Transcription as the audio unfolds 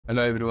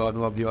Hello everyone,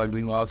 hope you are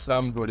doing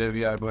awesome. Today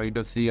we are going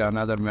to see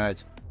another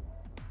match.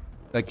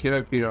 The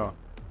KiraKira,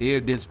 he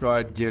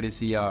destroyed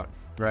JDCR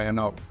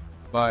Dragunov.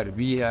 But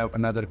we have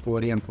another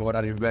Korean for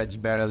a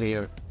revenge battle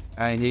here.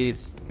 And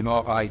he's,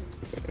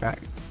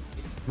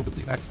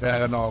 𝘾𝙗𝙗𝙢𝙗𝙗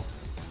Dragunov.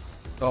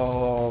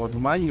 So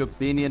my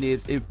opinion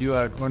is, if you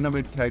are a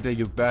tournament character,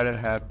 you better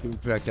have two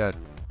characters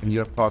in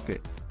your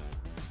pocket.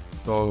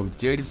 So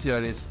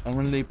JDCR is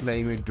only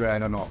playing with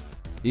Dragunov.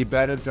 He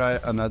better try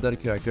another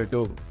character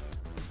too.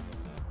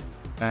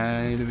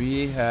 And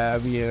we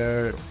have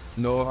here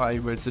LowHigh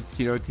versus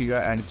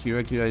KiraKira, and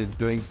KiraKira is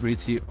doing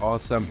pretty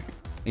awesome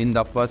in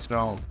the first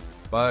round.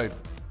 But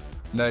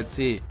let's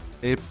see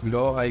if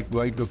LowHigh is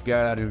going to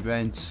get a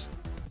revenge.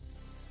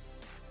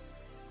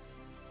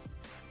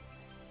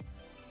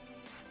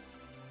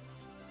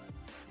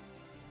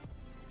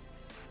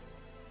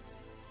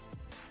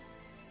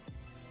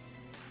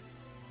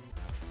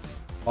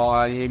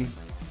 On him,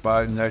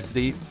 but let's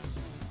see.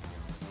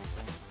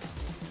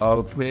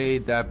 Okay,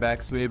 that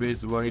back sweep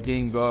is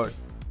working good.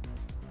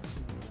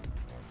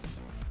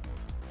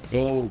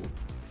 Oh,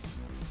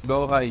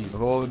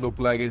 LowHigh, look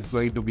like it's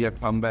going to be a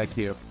comeback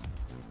here.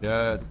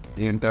 Yes,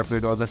 the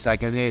interpret of the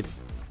second hit.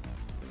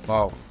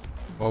 Wow.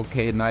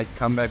 Okay, nice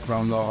comeback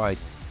from LowHigh.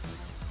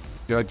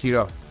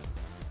 KiraKira.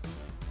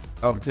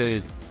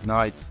 Okay,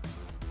 nice.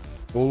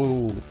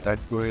 Oh,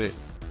 that's great.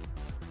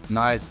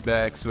 Nice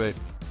back sweep.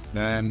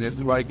 And it's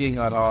working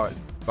a lot.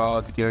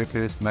 Baaz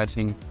KiraKira is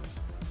matching.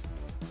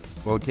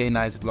 Okay,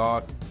 nice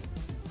block.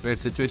 Great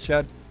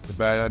situation. You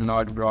better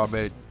not drop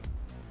it.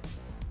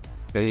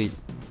 Okay.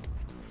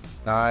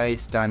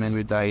 Nice timing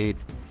with the hit.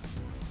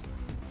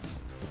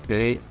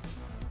 Okay.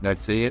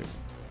 That's it.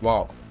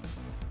 Wow.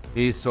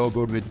 He's so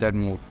good with that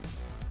move.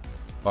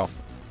 Wow.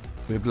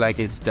 Look like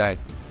it's dead.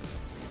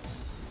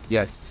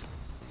 Yes.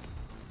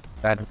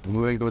 That's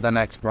moving to the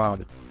next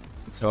round.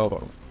 It's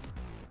over.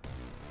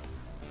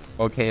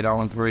 Okay,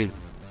 round 3.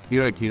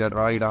 KiraKira,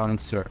 right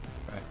answer.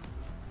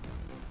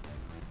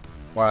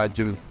 What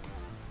do?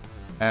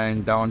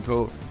 And down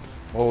to,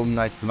 oh,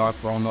 nice block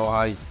from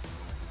LowHigh.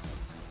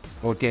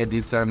 Okay,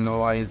 this time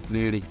LowHigh is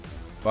leading,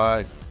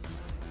 but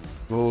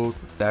oh,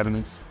 that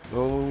means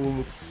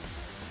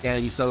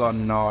cancel or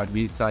not,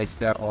 we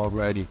sidestep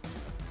already.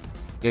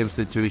 Game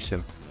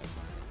situation.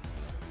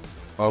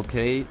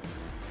 Okay,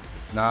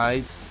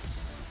 nice.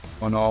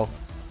 Oh no.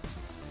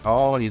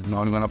 Oh, he's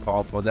not gonna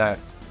fall for that.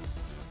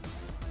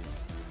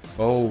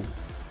 Oh,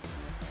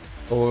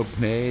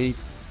 okay.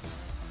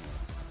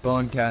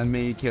 Don't tell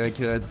me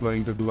KiraKira is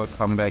going to do a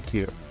comeback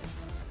here.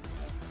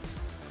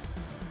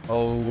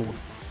 Oh,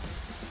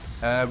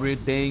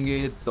 everything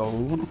is so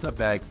the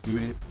back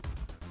to it.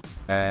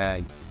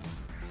 And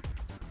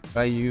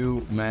by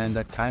you, man,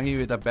 the timing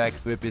with the back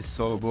sweep is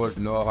so good.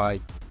 LowHigh.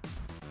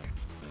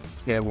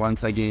 Okay,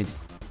 once again,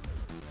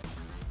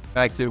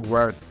 back sweep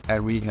works,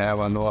 and we have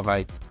a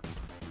LowHigh.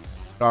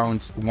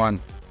 Round 1,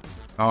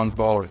 round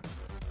 4.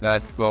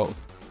 Let's go.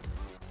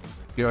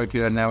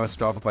 KiraKira never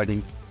stop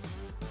fighting.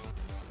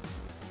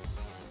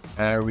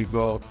 There we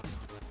go.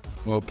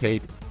 Okay.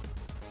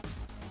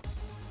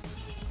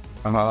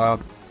 Down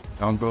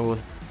go.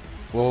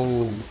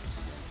 Whoa.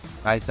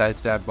 Nice side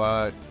step,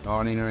 but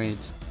not in range.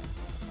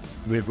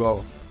 We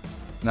go.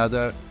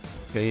 Another.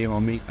 Okay,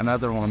 on me.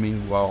 Another on me.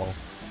 Wow.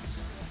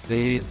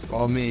 This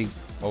on me.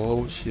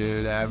 Oh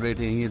shit,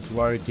 everything is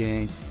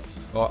working.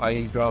 Oh, I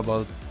in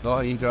trouble. No,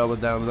 in trouble.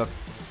 That was a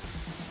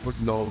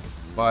good low,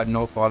 but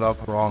no fall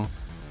off wrong.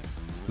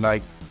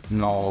 Like,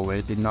 no,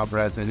 it did not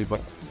press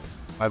anybody.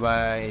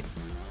 Bye-bye.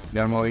 We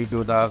are moving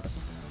to the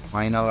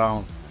final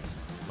round.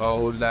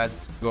 Oh,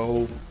 let's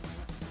go.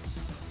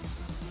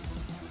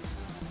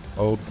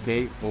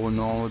 Okay. Oh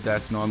no,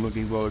 that's not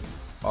looking good.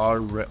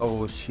 Alright.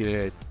 Oh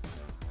shit.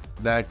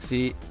 Let's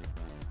see.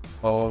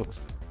 Oh,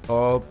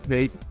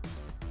 wait.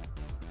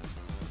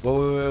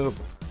 Oh,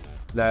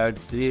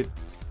 let's see.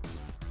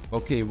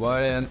 Okay,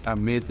 what an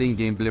amazing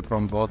gameplay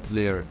from both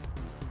players.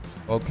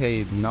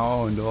 Okay,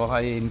 now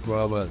LowHigh in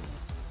trouble.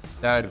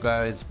 That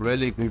guy is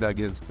really good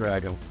against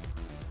Dragon.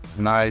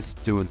 Nice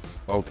dude.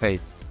 Okay.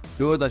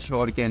 Do the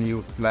short, can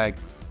you flag?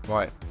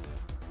 Right.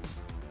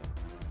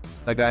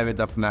 The guy with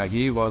the flag,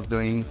 he was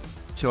doing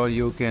sure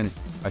you can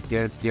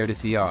against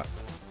JDCR.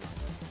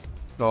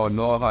 So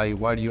LowHigh,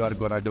 what you are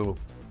gonna do?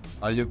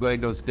 Are you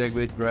going to stick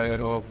with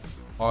Dragon,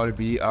 or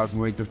we are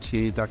going to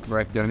change the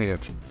character here?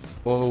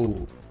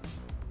 Oh,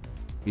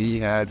 we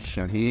had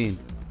Shaheen.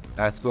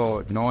 Let's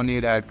go. No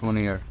need headphone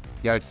here.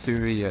 Get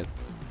serious.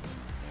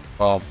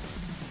 Oh,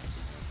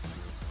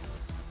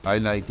 I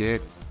like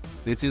it.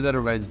 This is a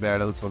revenge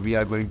battle, so we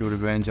are going to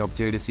revenge of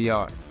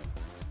JDCR.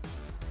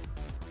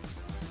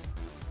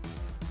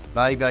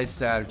 Like I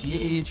said,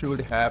 we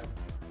should have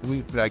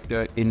two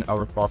characters in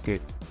our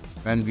pocket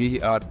when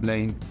we are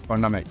playing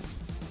tournament.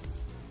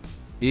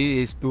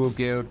 He is too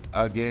good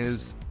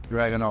against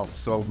Dragunov,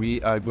 so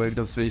we are going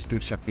to switch to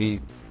Shaheen.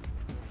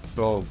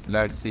 So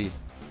let's see.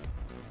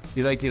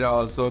 KiraKira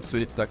also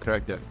switched the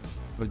character.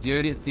 So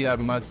JDCR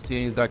must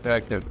change the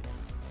character.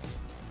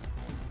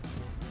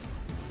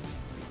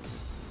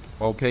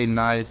 Okay,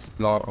 nice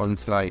block on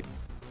slide.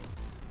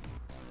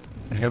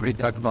 Every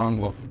duck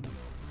wrong.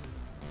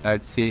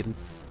 That's it.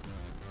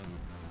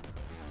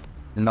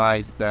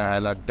 Nice, I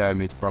like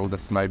damage from the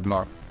slide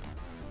block.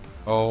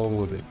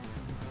 Oh,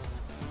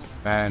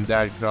 and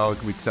that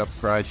crowd mix up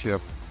pressure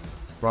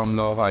from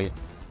LowHigh.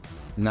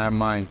 Never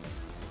mind.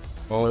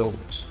 Oh,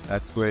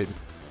 that's great.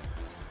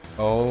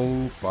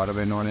 Oh, but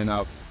we're not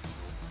enough.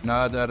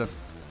 Another.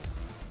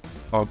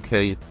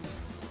 Okay.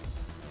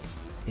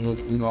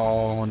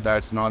 No,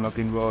 that's not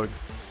looking good.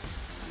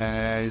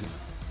 And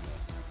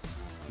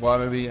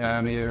what we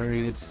have here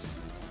is.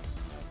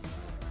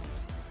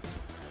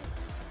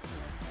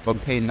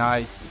 Okay,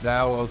 nice.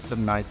 That was a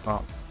nice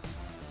pump.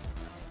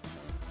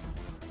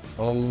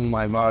 Oh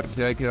my god,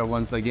 KiraKira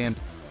once again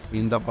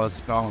in the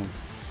first round.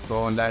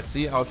 So let's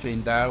see how she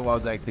in there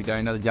was actually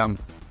kind of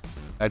jump.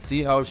 Let's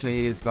see how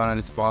she is gonna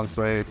respond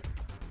to it.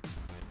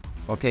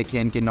 Okay,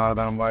 Ken not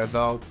gonna worry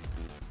about.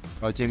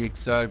 Watching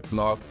mixer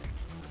block.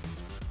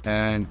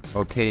 And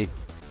okay.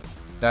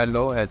 That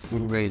low has full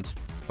range.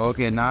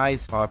 Okay,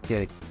 nice hop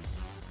kick.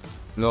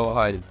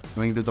 LowHigh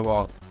going to the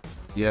wall.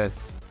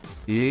 Yes.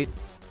 Hit.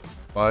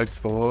 First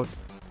 4.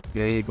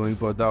 Okay, going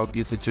for the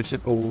okay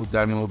situation. Oh,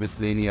 that move is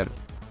linear.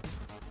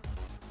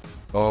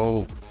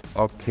 Oh,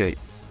 okay.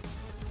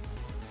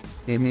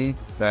 Give me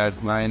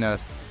that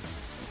minus.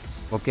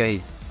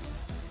 Okay.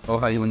 Oh,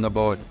 how you on the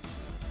board?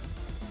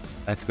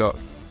 Let's go.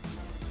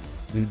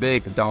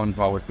 Big down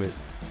power with.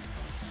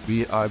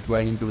 We are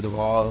going to the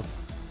wall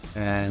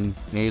and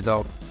made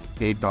up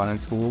Cape Town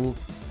School.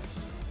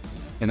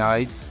 And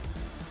ice.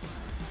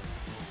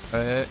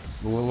 All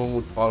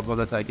for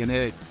the Tekken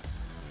hit.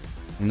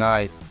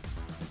 Nice.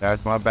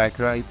 That's my back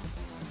right.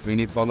 We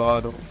need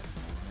follow.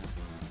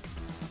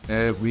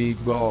 There we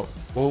go.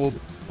 Oh,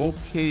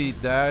 okay,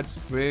 that's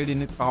great in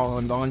the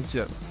power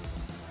launcher.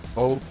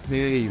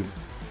 Okay,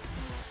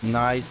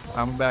 nice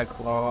comeback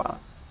for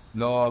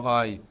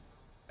LowHigh.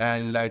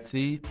 And let's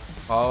see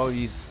how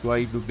he's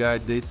going to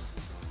get this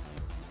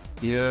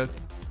here.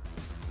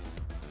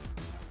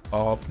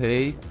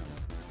 Okay.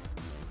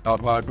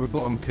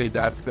 Okay,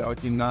 that's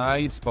very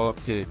nice.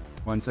 Okay,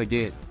 once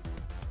again.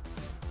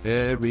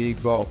 There we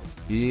go.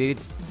 Hit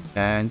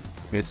and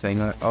we're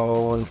saying,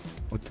 oh,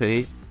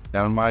 okay.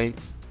 Down my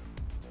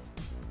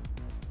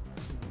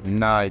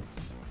nice.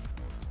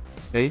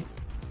 Okay.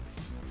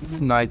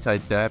 Nice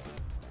side step.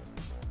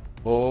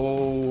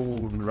 Oh,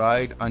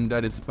 right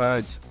under his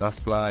punch.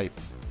 That's right.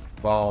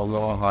 Wow,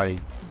 LowHigh.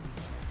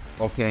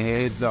 Okay,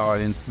 here's the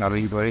audience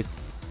narrator.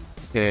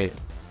 Okay.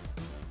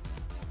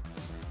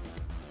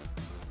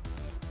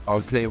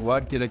 Okay,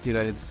 what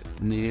KiraKira is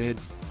needed?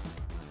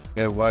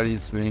 Okay, what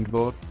is swing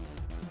for?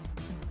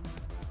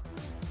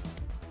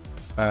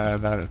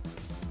 Okay.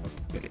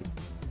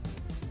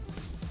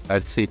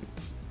 That's it.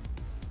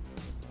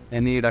 I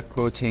need a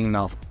coaching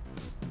now.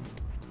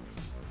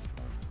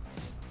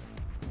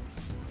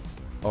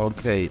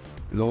 Okay,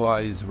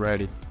 LowHigh is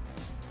ready.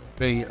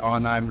 Bring it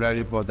on, I'm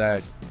ready for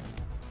that.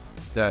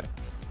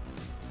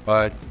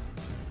 But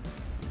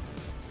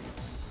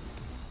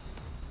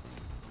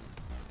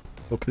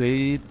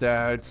okay,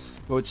 that's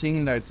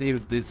coaching. Let's see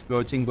if this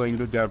coaching going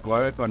to get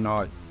work or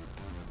not.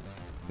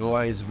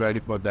 LowHigh is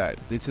ready for that.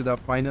 This is the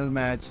final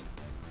match.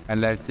 And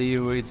let's see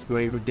who is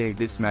going to take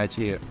this match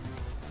here.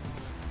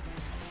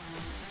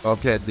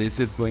 Okay, this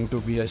is going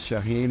to be a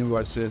Shaheen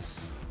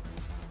versus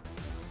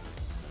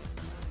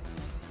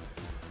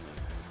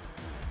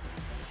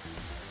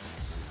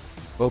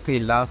okay,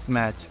 last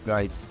match,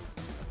 guys.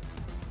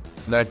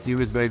 Let's see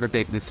who is going to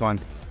take this one.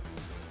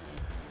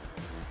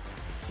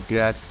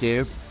 Grab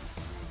escape.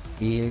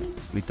 Here,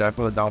 we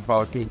tackle down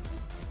power kick.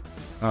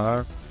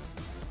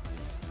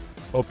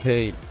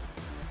 Okay.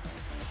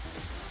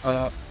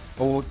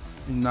 Oh,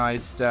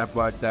 nice step,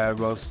 but that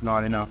was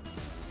not enough.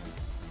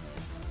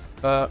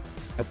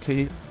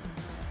 Okay.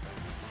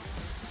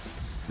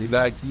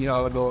 Let's see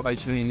how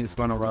LowHigh is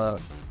gonna run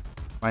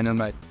final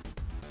match.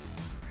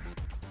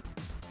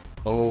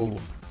 Oh,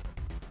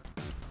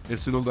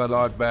 this looks a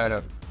lot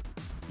better.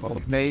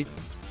 Okay.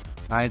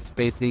 Nice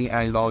spacing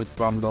and load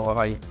from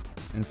LowHigh.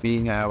 And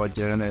being our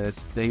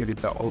journalist, stay with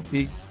the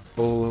OP.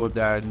 Oh,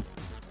 that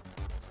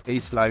a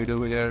slide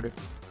over here.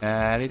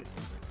 And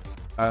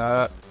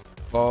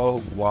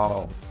oh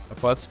wow. The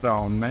first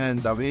round, man,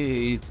 the way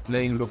he's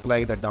playing look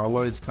like the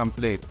tower is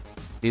complete.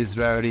 He's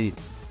ready.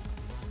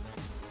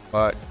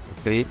 But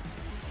okay.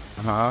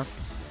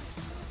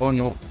 Oh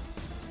no.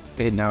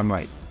 Okay, never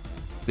mind.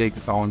 Big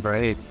sound for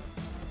it.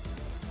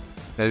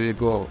 There we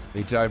go.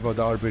 We try for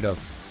the orbital.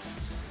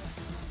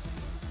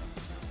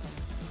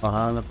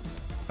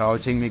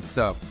 Crouching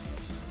mix-up.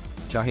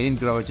 Shaheen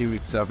crouching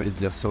mix-up is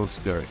just so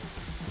scary.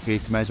 Okay,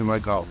 smash and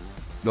work out.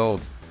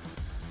 Load.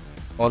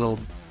 Auto.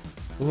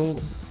 Oh.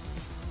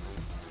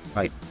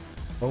 Right.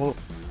 Oh.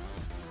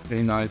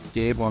 Okay, nice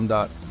escape on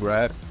that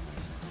grab.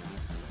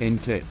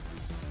 Intake.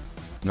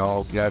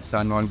 No, grabs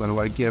are not gonna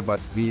work here, but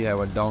we have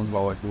a down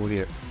power tool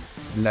here.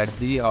 Let's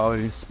see how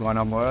it's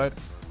gonna work.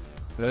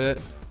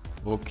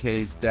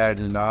 Okay, it's that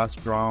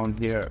last round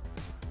here.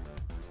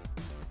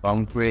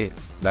 Boundary.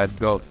 Let's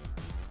go.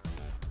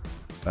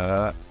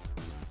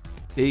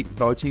 Hey,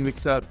 crouching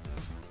mix-up.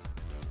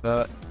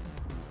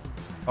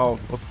 Oh,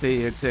 okay,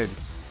 it's it.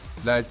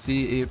 Let's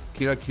see if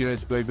KiraKira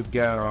is going to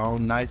get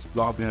around. Nice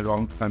block and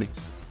wrong panic.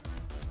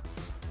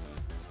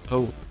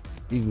 Oh,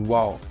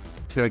 wow.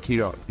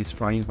 KiraKira is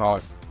trying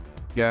hard.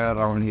 Get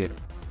around here.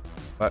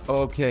 But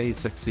okay, he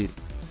succeed.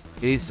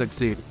 He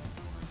succeed.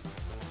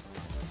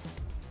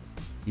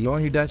 You know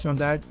he dashed on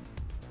that?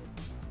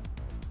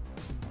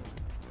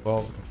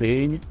 Oh,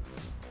 pain.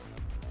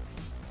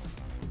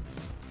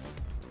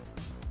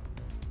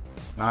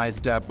 Nice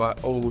dab, but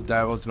oh,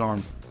 that was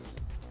wrong.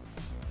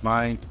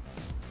 Mine.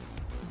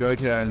 Good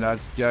here,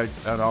 let's get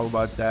around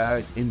about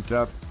that.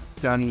 Interrupt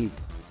Johnny.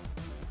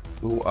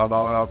 Do a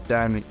lot of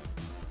damage.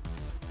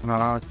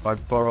 But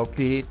for OP,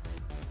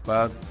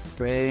 but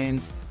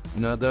trains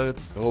another.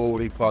 Oh,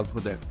 it was for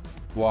that.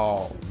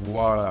 Wow,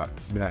 what a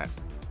man.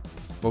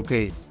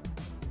 Okay,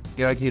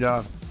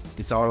 KiraKira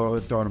is out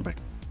of the tournament.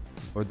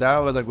 So that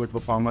was a good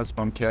performance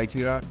from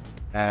KiraKira,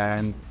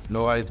 and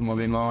LowHigh is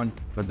moving on.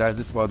 So that's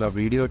it for the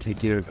video. Take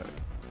care, guys.